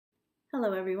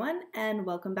Hello everyone and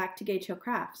welcome back to Gay Chill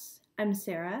Crafts. I'm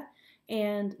Sarah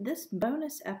and this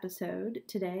bonus episode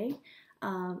today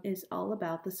is all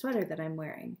about the sweater that I'm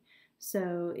wearing.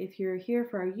 So if you're here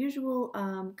for our usual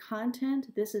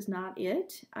content, this is not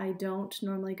it. I don't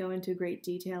normally go into great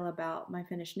detail about my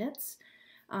finished knits,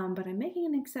 but I'm making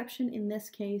an exception in this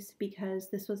case because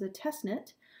this was a test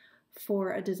knit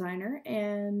for a designer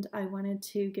and I wanted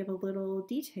to give a little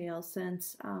detail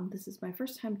since this is my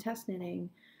first time test knitting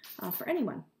for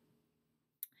anyone.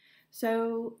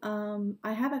 So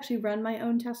I have actually run my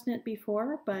own test knit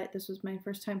before, but this was my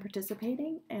first time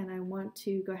participating, and I want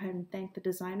to go ahead and thank the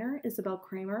designer, Isabell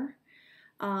Kraemer,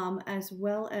 as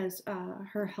well as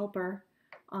her helper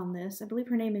on this. I believe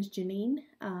her name is Janine.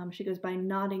 She goes by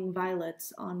Nodding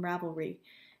Violets on Ravelry,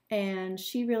 and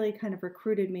she really kind of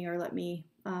recruited me or let me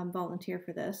volunteer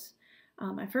for this.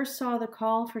 I first saw the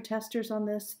call for testers on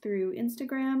this through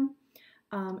Instagram.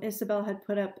 Isabell had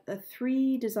put up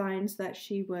 3 designs that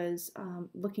she was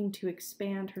looking to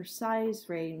expand her size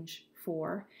range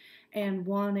for and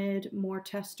wanted more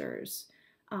testers.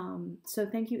 So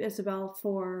thank you, Isabell,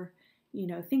 for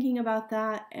thinking about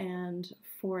that and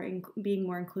for being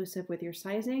more inclusive with your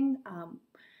sizing.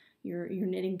 Your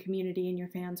knitting community and your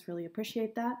fans really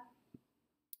appreciate that.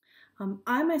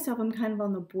 I myself am kind of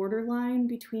on the borderline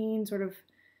between sort of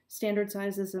standard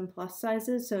sizes and plus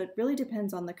sizes, so it really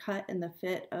depends on the cut and the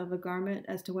fit of a garment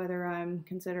as to whether I'm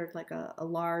considered like a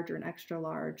large or an extra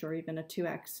large or even a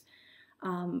 2X.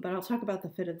 But I'll talk about the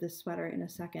fit of this sweater in a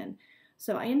second.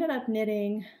 So I ended up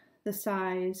knitting the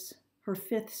size, her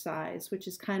 5th size, which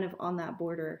is kind of on that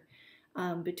border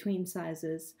between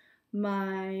sizes.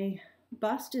 My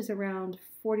bust is around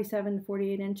 47 to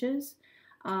 48 inches,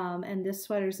 and this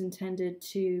sweater is intended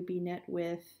to be knit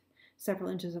with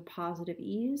several inches of positive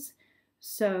ease.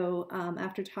 So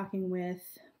after talking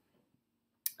with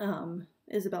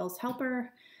Isabell's helper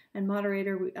and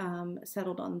moderator, we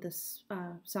settled on this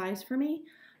size for me,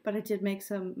 but I did make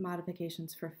some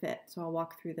modifications for fit, so I'll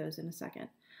walk through those in a second.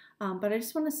 But I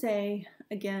just want to say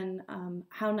again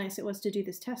how nice it was to do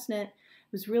this test knit.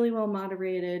 It was really well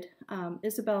moderated.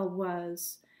 Isabell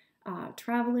was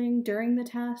traveling during the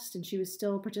test, and she was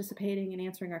still participating and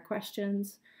answering our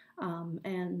questions.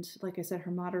 And like I said,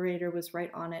 her moderator was right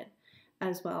on it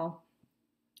as well,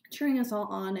 cheering us all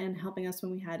on and helping us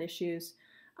when we had issues.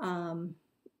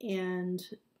 And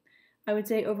I would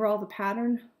say overall the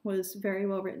pattern was very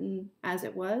well written as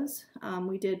it was.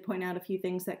 We did point out a few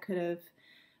things that could have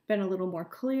been a little more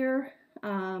clear.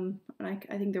 And I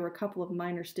think there were a couple of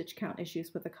minor stitch count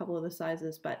issues with a couple of the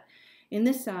sizes, but in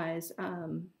this size, I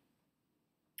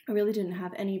really didn't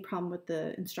have any problem with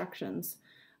the instructions.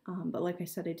 But like I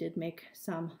said, I did make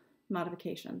some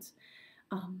modifications.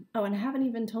 Oh, and I haven't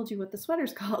even told you what the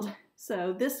sweater's called.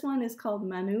 So this one is called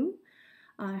Manou.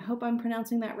 I hope I'm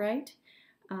pronouncing that right.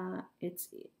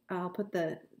 I'll put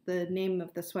the name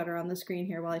of the sweater on the screen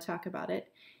here while I talk about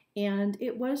it. And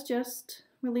it was just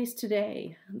released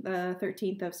today, the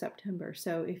 13th of September.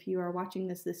 So if you are watching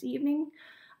this evening,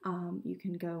 you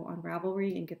can go on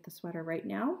Ravelry and get the sweater right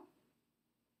now.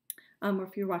 Or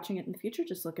if you're watching it in the future,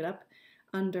 just look it up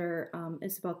under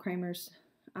Isabell Kraemer's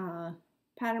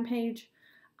pattern page,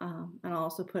 and I'll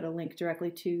also put a link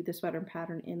directly to the sweater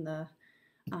pattern in the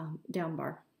down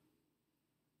bar.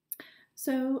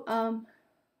 So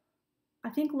I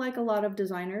think like a lot of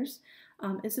designers,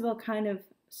 Isabell kind of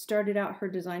started out her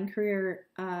design career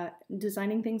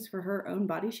designing things for her own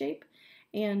body shape,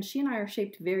 and she and I are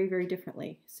shaped very, very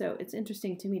differently. So it's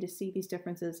interesting to me to see these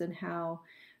differences in how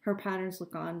her patterns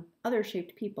look on other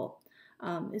shaped people.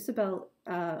 Isabell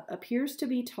appears to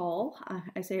be tall.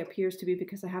 I say appears to be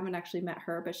because I haven't actually met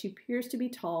her, but she appears to be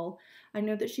tall. I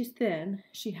know that she's thin.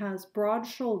 She has broad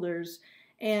shoulders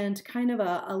and kind of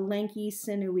a lanky,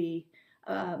 sinewy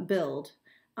build.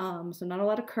 So not a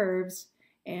lot of curves,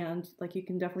 and like you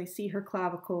can definitely see her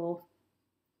clavicle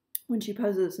when she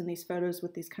poses in these photos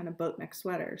with these kind of boat neck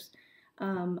sweaters.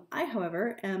 I,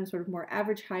 however, am sort of more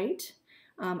average height.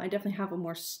 I definitely have a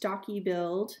more stocky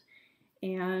build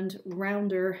and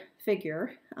rounder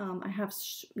figure. I have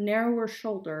narrower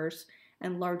shoulders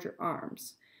and larger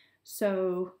arms.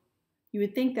 So you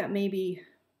would think that maybe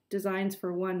designs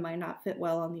for one might not fit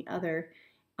well on the other,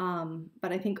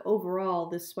 but I think overall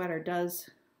this sweater does,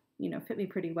 fit me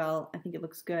pretty well. I think it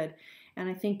looks good, and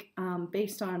I think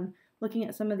based on looking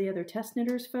at some of the other test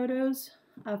knitters' photos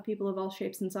of people of all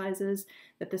shapes and sizes,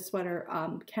 that this sweater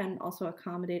can also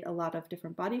accommodate a lot of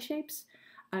different body shapes.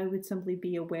 I would simply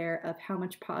be aware of how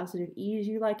much positive ease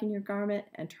you like in your garment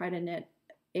and try to knit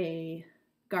a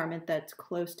garment that's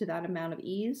close to that amount of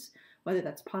ease, whether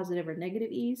that's positive or negative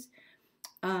ease.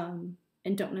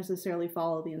 and don't necessarily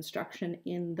follow the instruction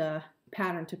in the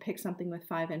pattern to pick something with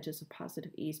 5 inches of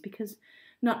positive ease, because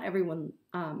not everyone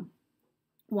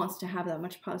wants to have that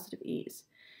much positive ease.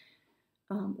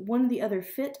 One of the other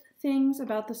fit things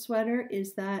about the sweater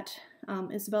is that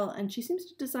Isabell, and she seems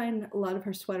to design a lot of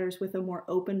her sweaters with a more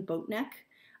open boat neck,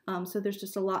 so there's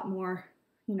just a lot more,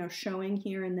 you know, showing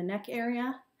here in the neck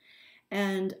area,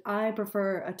 and I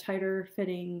prefer a tighter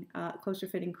fitting, closer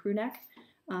fitting crew neck.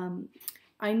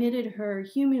 I knitted her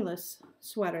Humulus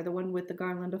sweater, the one with the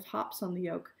garland of hops on the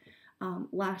yoke,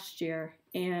 last year,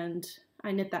 and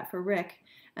I knit that for Rick,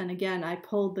 and again I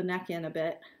pulled the neck in a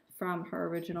bit from her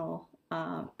original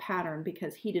pattern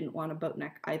because he didn't want a boat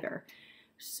neck either.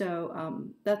 So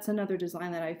that's another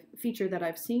design that that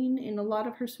I've seen in a lot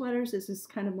of her sweaters, is this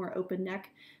kind of more open neck.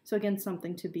 So again,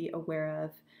 something to be aware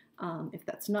of. If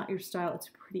that's not your style, it's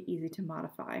pretty easy to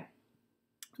modify.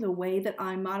 The way that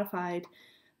I modified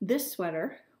this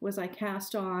sweater was I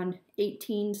cast on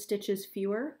 18 stitches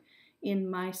fewer in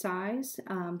my size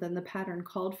than the pattern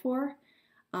called for.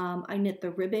 I knit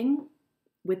the ribbing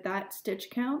with that stitch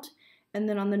count, and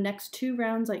then on the next 2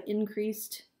 rounds I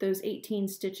increased those 18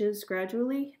 stitches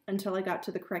gradually until I got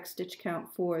to the correct stitch count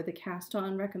for the cast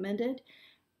on recommended,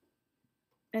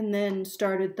 and then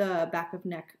started the back of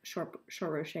neck short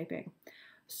row shaping.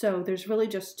 So there's really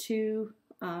just 2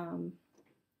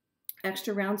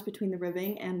 extra rounds between the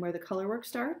ribbing and where the color work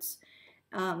starts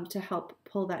to help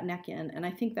pull that neck in, and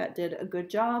I think that did a good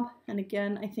job. And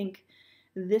again, I think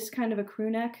this kind of a crew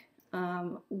neck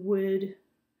would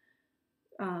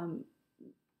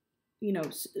you know,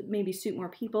 maybe suit more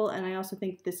people, and I also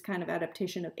think this kind of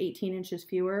adaptation of 18 inches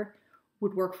fewer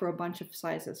would work for a bunch of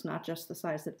sizes, not just the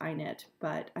size that I knit.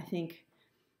 But I think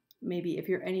maybe if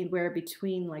you're anywhere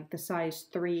between like the size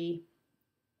 3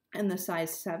 and the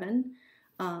size 7,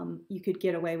 you could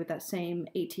get away with that same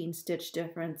 18 stitch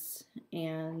difference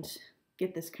and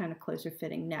get this kind of closer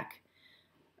fitting neck.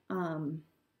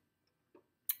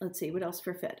 Let's see, what else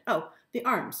for fit? Oh, the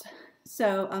arms.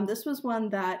 So this was one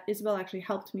that Isabell actually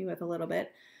helped me with a little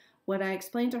bit. What I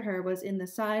explained to her was in the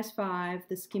size 5,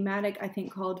 the schematic I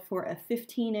think called for a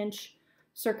 15-inch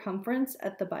circumference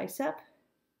at the bicep,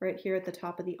 right here at the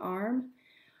top of the arm.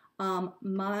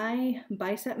 My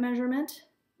bicep measurement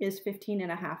is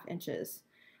 15.5 inches.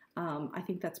 I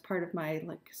think that's part of my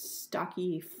like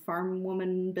stocky farm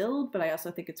woman build, but I also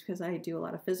think it's because I do a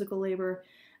lot of physical labor,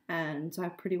 and so I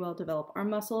have pretty well developed arm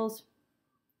muscles.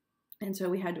 And so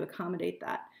we had to accommodate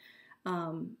that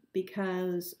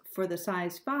because for the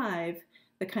size 5,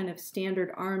 the kind of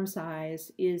standard arm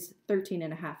size is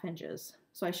 13.5 inches.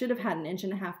 So I should have had 1.5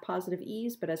 inches positive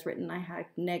ease, but as written, I had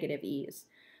negative ease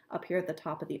up here at the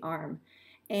top of the arm.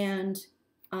 And,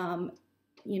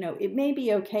 you know, it may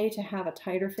be okay to have a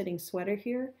tighter fitting sweater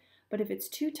here, but if it's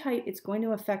too tight, it's going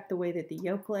to affect the way that the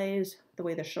yoke lays, the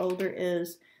way the shoulder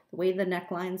is, the way the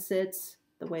neckline sits,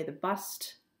 the way the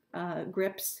bust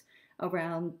grips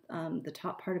around the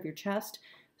top part of your chest.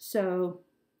 So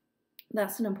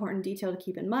that's an important detail to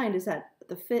keep in mind, is that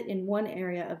the fit in one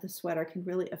area of the sweater can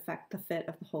really affect the fit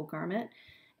of the whole garment.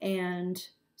 And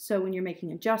so when you're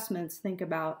making adjustments, think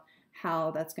about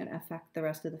how that's going to affect the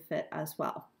rest of the fit as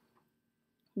well.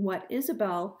 What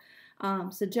Isabell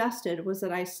suggested was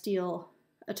that I steal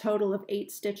a total of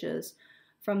 8 stitches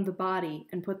from the body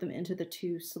and put them into the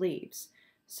 2 sleeves.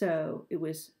 So it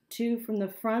was 2 from the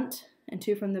front and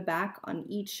 2 from the back on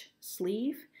each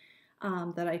sleeve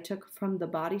that I took from the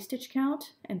body stitch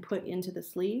count and put into the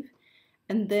sleeve.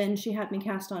 And then she had me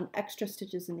cast on extra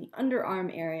stitches in the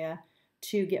underarm area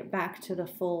to get back to the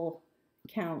full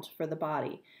count for the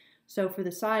body. So for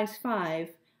the size 5,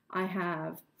 I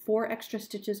have 4 extra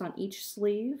stitches on each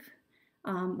sleeve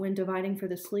when dividing for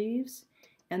the sleeves,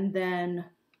 and then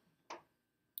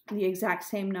the exact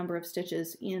same number of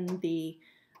stitches in the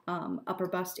upper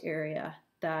bust area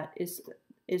that is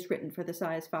written for the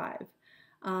size 5.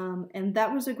 And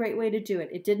that was a great way to do it.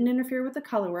 It didn't interfere with the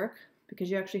color work because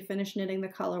you actually finish knitting the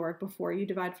color work before you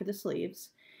divide for the sleeves.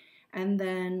 And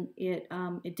then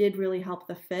it did really help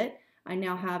the fit. I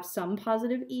now have some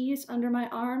positive ease under my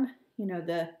arm. You know,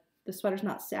 the sweater's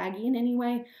not saggy in any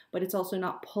way, but it's also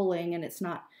not pulling, and it's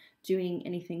not doing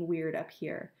anything weird up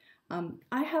here.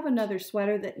 I have another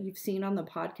sweater that you've seen on the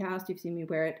podcast. You've seen me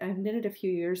wear it. I knit it a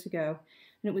few years ago,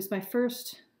 and it was my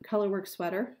first colorwork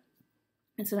sweater.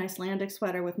 It's an Icelandic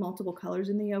sweater with multiple colors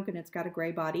in the yoke, and it's got a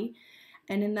gray body.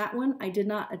 And in that one, I did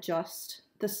not adjust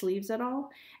the sleeves at all,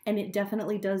 and it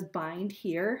definitely does bind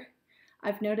here.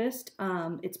 I've noticed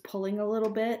it's pulling a little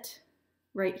bit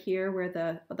right here where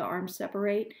the arms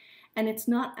separate, and it's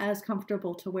not as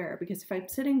comfortable to wear because if I'm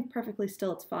sitting perfectly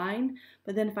still, it's fine.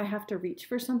 But then if I have to reach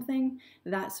for something,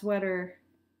 that sweater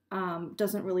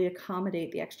doesn't really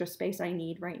accommodate the extra space I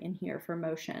need right in here for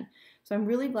motion. So I'm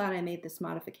really glad I made this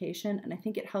modification, and I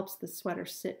think it helps the sweater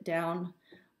sit down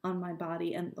on my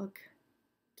body and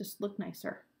just look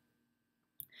nicer.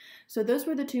 So those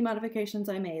were the two modifications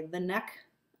I made: the neck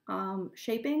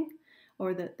shaping,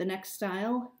 or the neck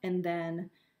style, and then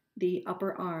the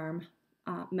upper arm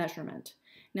measurement.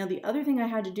 Now the other thing I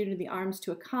had to do to the arms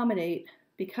to accommodate,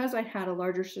 because I had a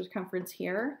larger circumference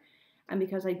here, and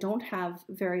because I don't have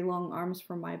very long arms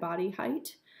for my body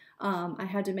height, I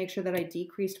had to make sure that I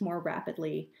decreased more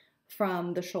rapidly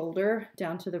from the shoulder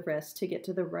down to the wrist to get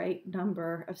to the right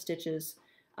number of stitches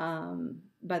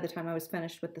by the time I was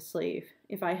finished with the sleeve.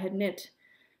 If I had knit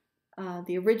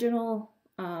the original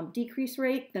decrease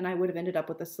rate, then I would have ended up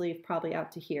with the sleeve probably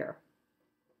out to here,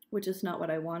 which is not what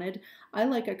I wanted. I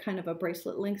like a kind of a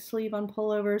bracelet length sleeve on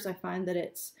pullovers. I find that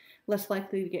it's less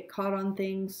likely to get caught on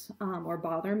things or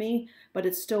bother me, but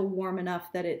it's still warm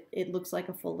enough that it looks like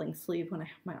a full length sleeve when I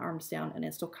have my arms down, and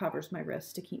it still covers my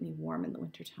wrists to keep me warm in the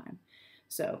wintertime.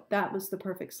 So that was the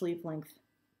perfect sleeve length.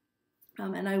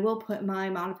 And I will put my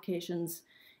modifications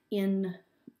in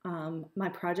my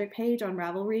project page on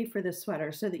Ravelry for this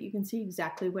sweater so that you can see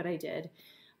exactly what I did.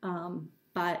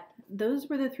 But those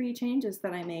were the 3 changes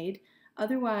that I made.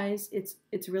 Otherwise,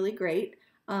 it's really great.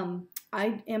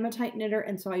 I am a tight knitter,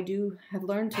 and so I have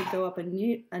learned to go up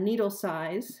a needle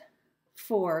size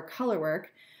for color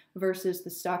work versus the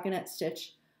stockinette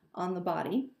stitch on the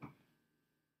body.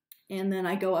 And then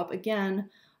I go up again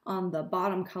on the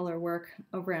bottom color work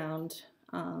around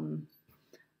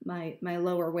my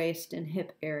lower waist and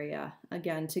hip area,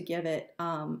 again, to give it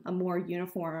a more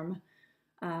uniform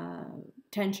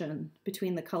tension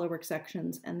between the colorwork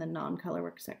sections and the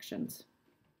non-colorwork sections.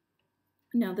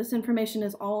 Now, this information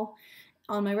is all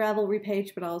on my Ravelry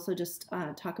page, but I'll also just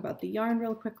talk about the yarn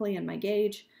real quickly and my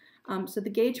gauge. So the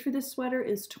gauge for this sweater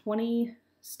is 20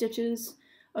 stitches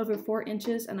over 4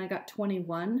 inches, and I got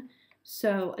 21.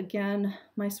 So again,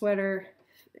 my sweater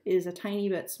is a tiny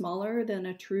bit smaller than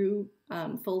a true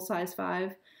full size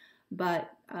 5,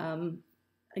 but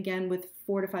again, with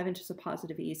 4 to 5 inches of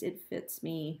positive ease, it fits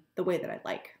me the way that I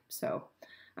like. So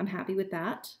I'm happy with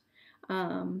that.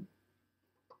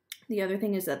 The other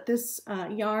thing is that this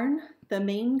yarn, the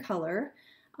main color,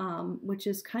 which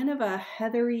is kind of a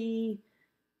heathery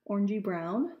orangey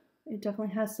brown, it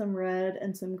definitely has some red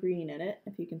and some green in it,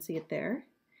 if you can see it there.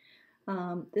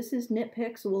 This is Knit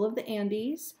Picks Wool of the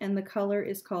Andes, and the color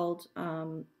is called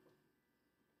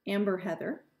Amber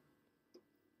Heather.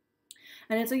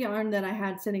 And it's a yarn that I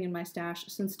had sitting in my stash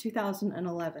since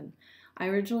 2011. I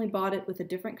originally bought it with a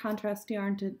different contrast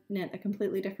yarn to knit a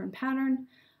completely different pattern.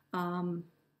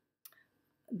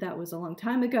 That was a long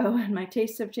time ago, and my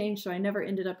tastes have changed, so I never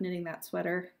ended up knitting that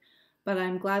sweater. But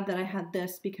I'm glad that I had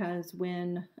this, because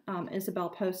when Isabel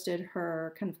posted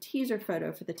her kind of teaser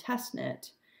photo for the test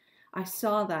knit, I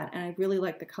saw that, and I really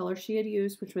liked the color she had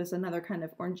used, which was another kind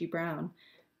of orangey brown,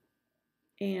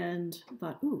 and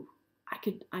thought, ooh,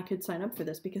 I could sign up for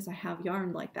this because I have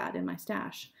yarn like that in my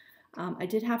stash. I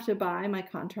did have to buy my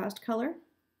contrast color.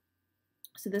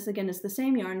 So this again is the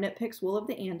same yarn, Knit Picks Wool of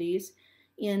the Andes,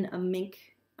 in a mink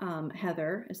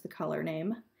heather is the color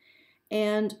name.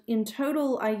 And in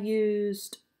total, I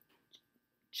used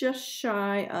just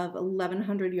shy of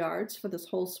 1,100 yards for this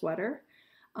whole sweater.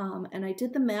 And I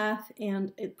did the math,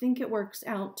 and I think it works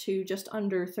out to just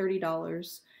under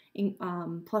 $30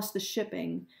 plus the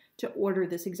shipping to order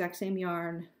this exact same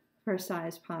yarn for a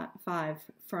size 5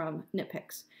 from Knit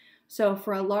Picks. So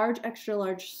for a large, extra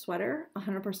large sweater,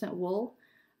 100% wool,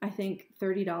 I think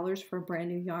 $30 for a brand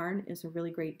new yarn is a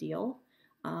really great deal.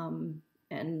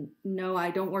 And no, I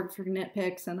don't work for Knit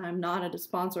Picks, and I'm not a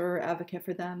sponsor or advocate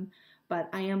for them, but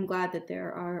I am glad that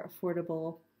there are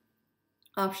affordable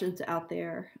options out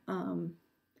there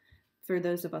for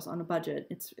those of us on a budget.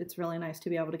 It's really nice to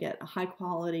be able to get a high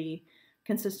quality,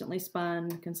 consistently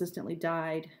spun, consistently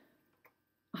dyed,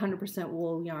 100%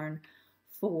 wool yarn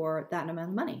for that amount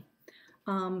of money.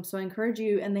 So I encourage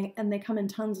you, and they come in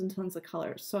tons and tons of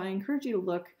colors. So I encourage you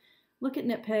to look at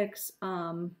Knit Picks.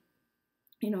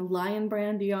 You know, Lion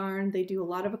brand yarn, they do a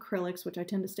lot of acrylics, which I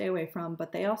tend to stay away from,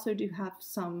 but they also do have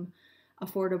some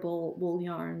affordable wool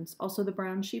yarns. Also the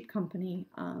Brown Sheep Company,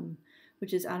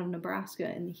 which is out of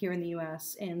Nebraska here in the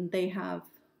US, and they have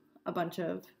a bunch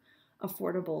of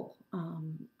affordable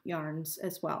yarns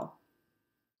as well.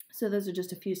 So those are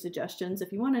just a few suggestions.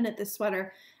 If you want to knit this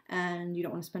sweater and you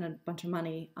don't want to spend a bunch of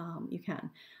money, you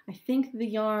can. I think the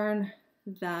yarn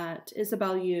that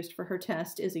Isabell used for her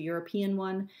test is a European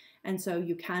one, and so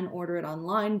you can order it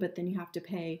online, but then you have to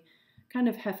pay kind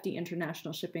of hefty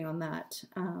international shipping on that.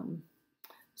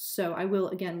 So I will,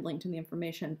 again, link to the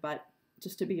information, but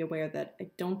just to be aware that I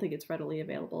don't think it's readily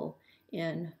available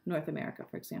in North America,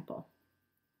 for example,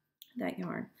 that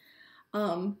yarn.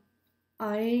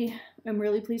 I am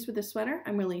really pleased with this sweater.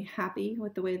 I'm really happy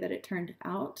with the way that it turned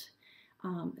out.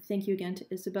 Thank you again to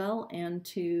Isabell and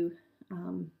to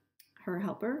her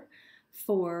helper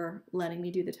for letting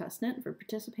me do the test knit, for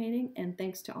participating, and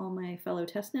thanks to all my fellow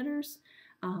test knitters.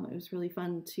 It was really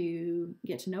fun to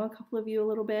get to know a couple of you a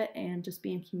little bit and just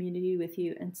be in community with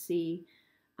you and see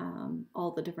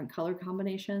all the different color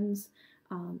combinations.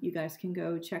 You guys can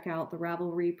go check out the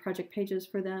Ravelry project pages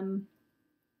for them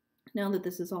now that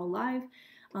this is all live.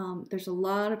 There's a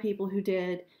lot of people who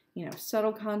did, you know,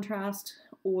 subtle contrast,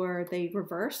 or they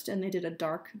reversed and they did a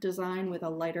dark design with a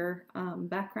lighter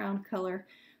background color.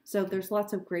 So there's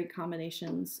lots of great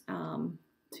combinations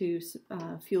to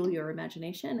fuel your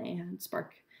imagination and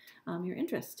spark your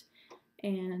interest.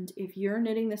 And if you're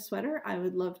knitting this sweater, I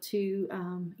would love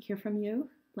to hear from you.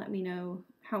 Let me know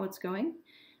how it's going.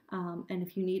 And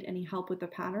if you need any help with the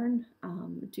pattern,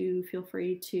 do feel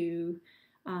free to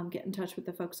get in touch with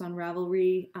the folks on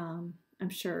Ravelry. I'm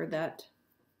sure that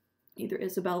either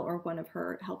Isabell or one of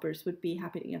her helpers would be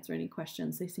happy to answer any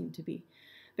questions. They seem to be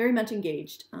very much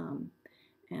engaged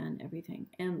and everything.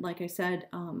 And like I said,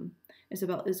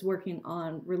 Isabell is working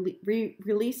on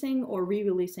releasing or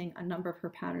re-releasing a number of her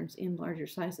patterns in larger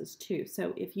sizes too.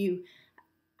 So if you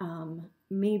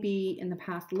maybe in the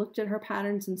past looked at her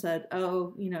patterns and said,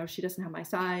 oh, you know, she doesn't have my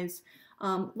size,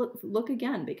 look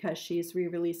again, because she's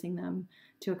re-releasing them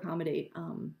to accommodate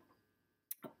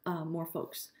more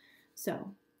folks.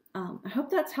 So I hope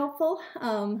that's helpful.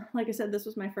 Like I said, this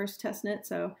was my first test knit,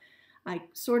 so I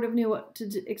sort of knew what to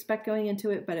expect going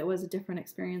into it, but it was a different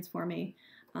experience for me.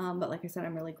 But like I said,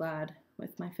 I'm really glad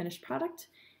with my finished product,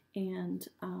 and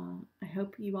I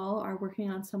hope you all are working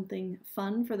on something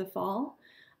fun for the fall,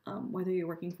 whether you're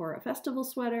working for a festival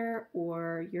sweater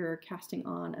or you're casting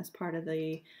on as part of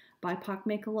the BIPOC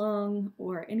make-along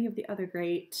or any of the other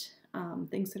great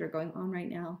things that are going on right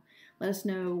now. Let us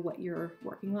know what you're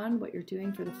working on, what you're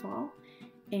doing for the fall.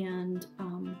 And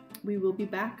we will be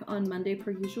back on Monday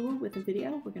per usual with a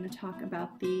video. We're going to talk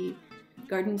about the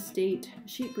Garden State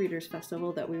Sheep Breeders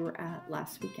Festival that we were at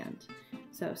last weekend.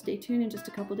 So stay tuned, in just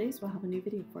a couple days we'll have a new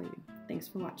video for you. Thanks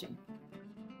for watching.